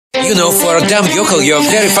You know, for a dumb yokel, you're a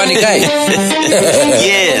very funny guy.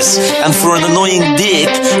 Yes, and for an annoying dick,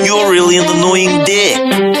 you're really an annoying dick.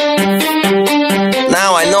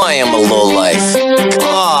 Now I know I am a lowlife.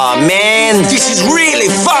 Aw, man, this is really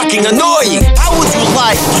fucking annoying. How would you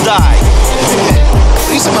like to die?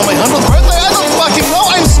 Please, on my 100th birthday? I don't fucking know.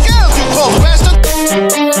 I'm scared, you cold bastard.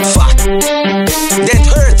 Fuck. That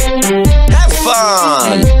hurt. Have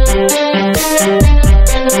fun.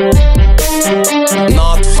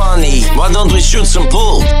 Not funny. Why don't we shoot some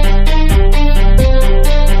pool?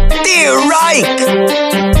 Dear Reich!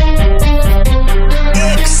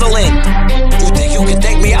 Excellent! You think you can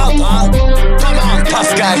take me out, huh? Come on,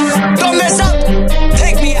 tough guy. Don't mess up!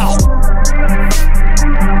 Take me out!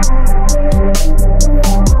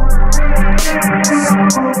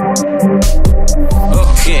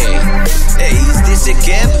 Okay. Hey, is this a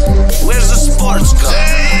cab? Where's the sports car?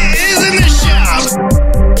 He's in the shop!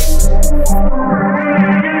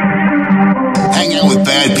 Hang out with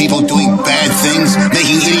bad people doing bad things,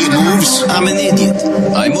 making idiot moves? I'm an idiot.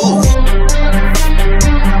 I move.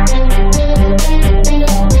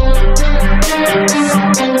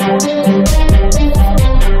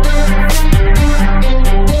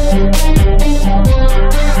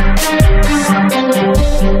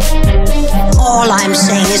 All I'm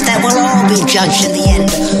saying is that we'll all be judged in the end.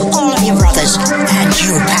 All of your brothers. And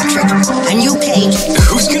you, Patrick. And you, Kate.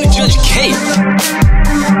 Who's gonna judge Kate?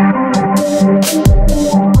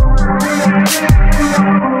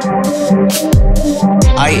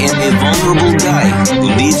 I am a vulnerable guy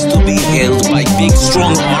who needs to be held by big,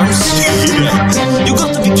 strong arms. You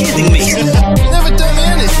got to be kidding me. You never tell me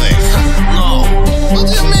anything. No. What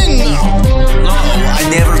do you mean, no? No, I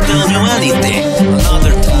never tell you anything.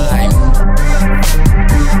 Another time.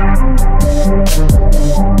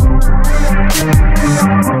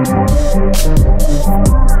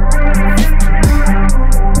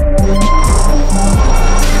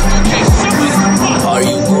 Are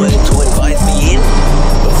you going to invite me in?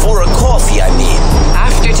 For a coffee, I mean.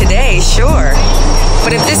 After today, sure.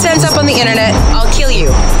 But if this ends up on the internet, I'll kill you.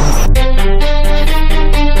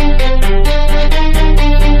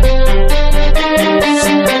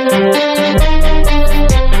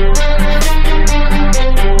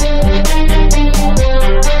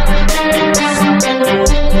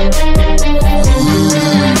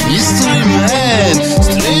 Mystery man!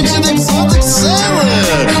 Strange and exotic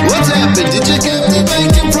sailor! What happened? Did your captain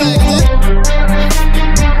make you pregnant?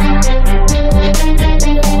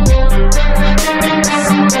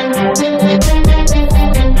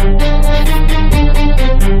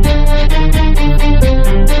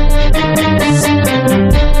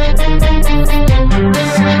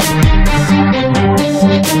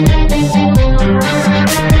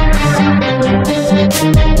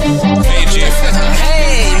 Hey, Chief.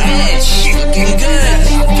 Hey, Mitch. Looking good.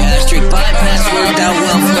 Gastric bypass worked out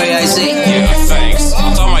well for you, I see. Yeah, thanks.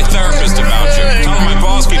 I'll tell my therapist about you. Tell him my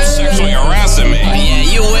boss keeps sexually harassing me. Yeah,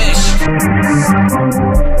 you wish.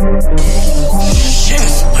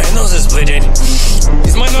 Shit, my nose is bleeding.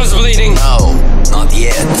 Is my nose bleeding? No, not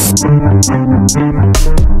yet.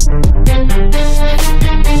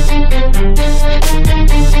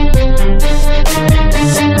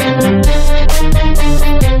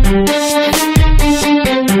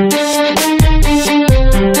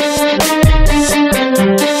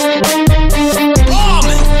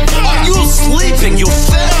 Are you sleeping, you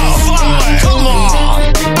fat fuck? Come on!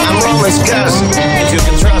 I'm Roman's cousin. If you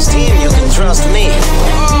can trust him, you can trust me.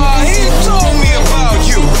 He told me about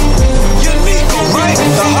you. You're Niko, right?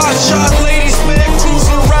 The hotshot ladies man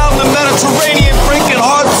cruising around the Mediterranean, breaking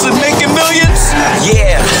hearts and making millions?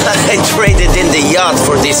 Yeah, I traded in the yacht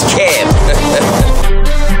for this cab.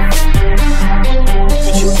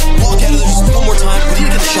 Could you walk out of there just one more time? We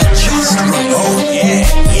need to get the shot just right. Oh, yeah,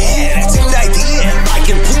 that's a good idea. I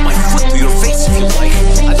can put my foot to your face if you like.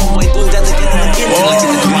 I don't mind doing that again and again.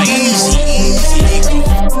 Easy, Niko.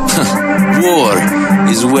 War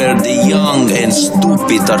is where the young and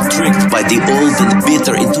stupid are tricked by the old and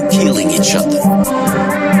bitter into killing each other.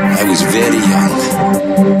 I was very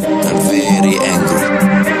young.